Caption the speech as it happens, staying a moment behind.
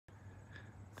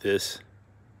This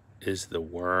is the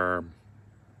worm.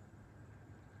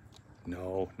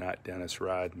 No, not Dennis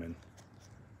Rodman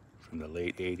from the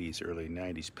late 80s, early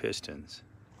 90s Pistons.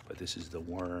 But this is the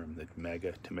worm, the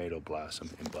mega tomato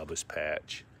blossom in Bubba's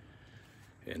patch.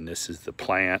 And this is the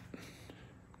plant.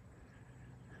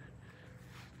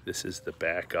 This is the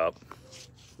backup.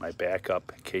 My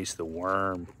backup in case the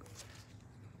worm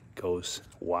goes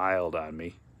wild on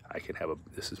me. I can have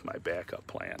this is my backup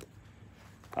plant.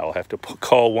 I'll have to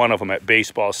call one of them at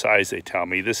baseball size, they tell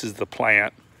me. This is the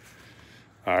plant.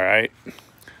 All right.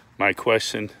 My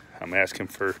question, I'm asking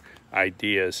for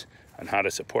ideas on how to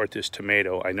support this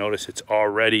tomato. I notice it's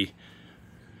already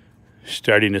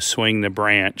starting to swing the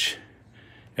branch,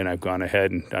 and I've gone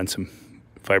ahead and done some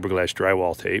fiberglass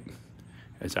drywall tape,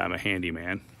 as I'm a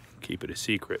handyman. Keep it a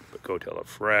secret, but go tell a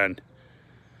friend.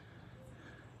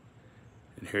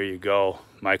 And here you go.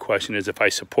 My question is, if I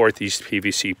support these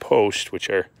PVC posts, which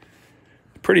are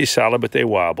pretty solid, but they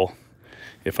wobble,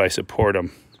 if I support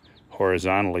them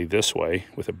horizontally this way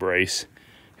with a brace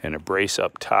and a brace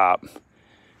up top,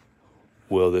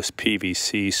 will this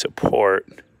PVC support,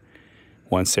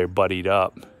 once they're buddied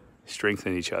up,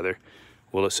 strengthen each other,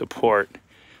 will it support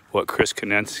what Chris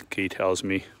Konensky tells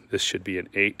me? This should be an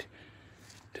 8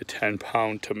 to 10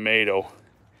 pound tomato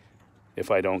if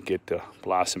I don't get the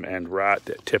blossom end rot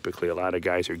that typically a lot of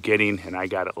guys are getting, and I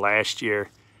got it last year.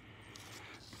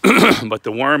 But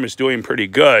the worm is doing pretty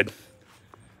good.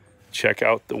 Check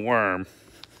out the worm.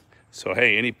 So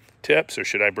hey, any tips, or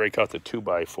should I break out the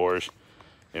 2x4s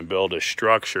and build a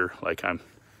structure like I'm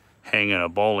hanging a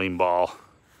bowling ball?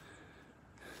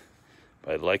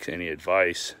 But I'd like any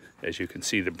advice. As you can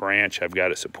see, the branch, I've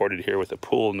got it supported here with a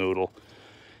pool noodle,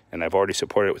 and I've already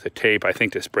supported it with a tape. I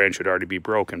think this branch would already be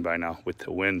broken by now with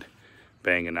the wind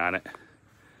banging on it.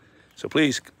 So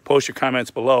please post your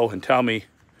comments below and tell me,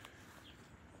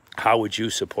 how would you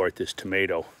support this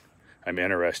tomato? I'm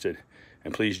interested.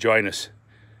 And please join us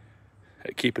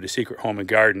at Keep It a Secret Home and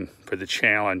Garden for the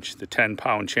challenge, the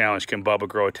 10-pound challenge. Can Bubba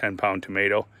grow a 10-pound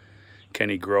tomato? Can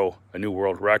he grow a new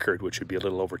world record, which would be a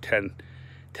little over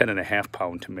 10.5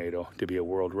 pound tomato to be a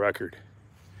world record?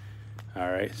 All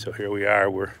right, so here we are.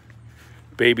 We're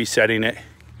babysitting it,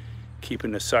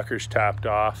 keeping the suckers topped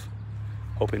off,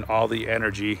 hoping all the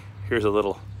energy. Here's a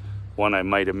little one I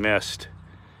might have missed.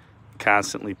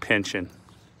 Constantly pinching.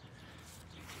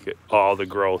 Get all the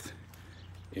growth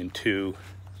into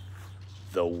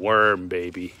the worm,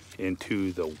 baby.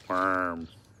 Into the worm.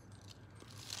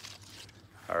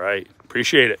 All right,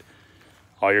 appreciate it.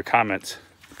 All your comments,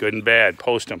 good and bad,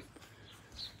 post them.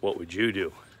 What would you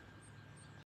do?